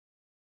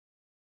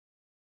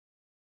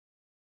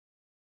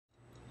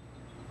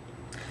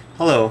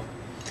Hello.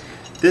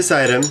 This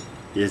item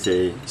is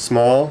a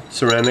small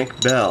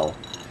ceramic bell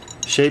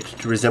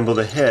shaped to resemble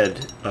the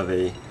head of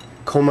a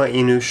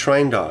Komainu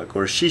shrine dog,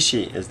 or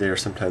shishi as they are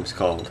sometimes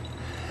called.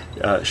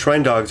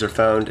 Shrine dogs are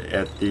found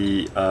at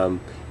the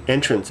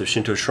entrance of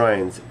Shinto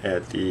shrines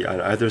on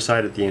either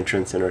side of the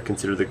entrance and are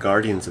considered the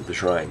guardians of the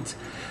shrines.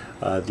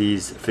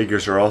 These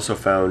figures are also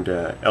found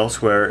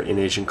elsewhere in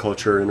Asian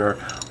culture and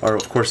are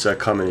of course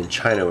common in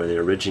China where they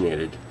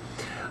originated.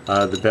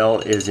 The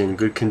bell is in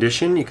good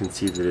condition. You can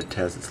see that it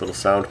has its little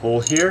sound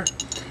hole here.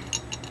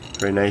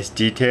 Very nice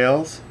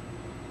details.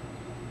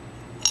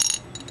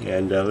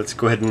 And let's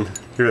go ahead and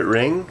hear it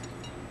ring.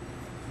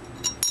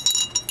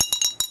 It's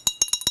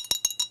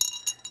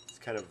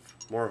kind of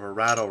more of a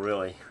rattle,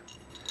 really.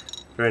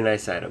 Very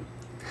nice item.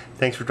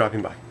 Thanks for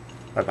dropping by.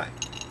 Bye-bye.